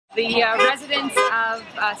The residents of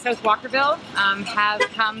South Walkerville have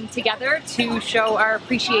come together to show our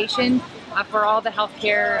appreciation for all the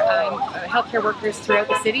healthcare workers throughout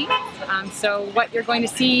the city. So what you're going to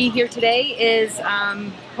see here today is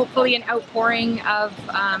hopefully an outpouring of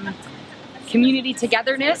community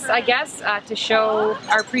togetherness, I guess, to show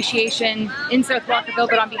our appreciation in South Walkerville,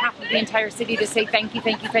 but on behalf of the entire city to say thank you,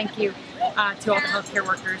 thank you, thank you to all the healthcare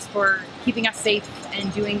workers for keeping us safe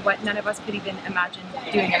and doing what none of us could even imagine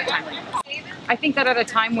doing at a time like this. I think that at a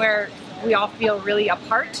time where we all feel really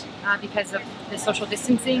apart because of the social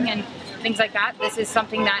distancing and things like that, this is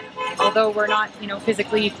something that, although we're not,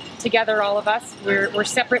 physically together, all of us, we're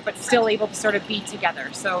separate but still able to sort of be together.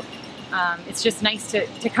 So it's just nice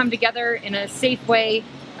to come together in a safe way,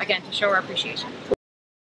 again, to show our appreciation.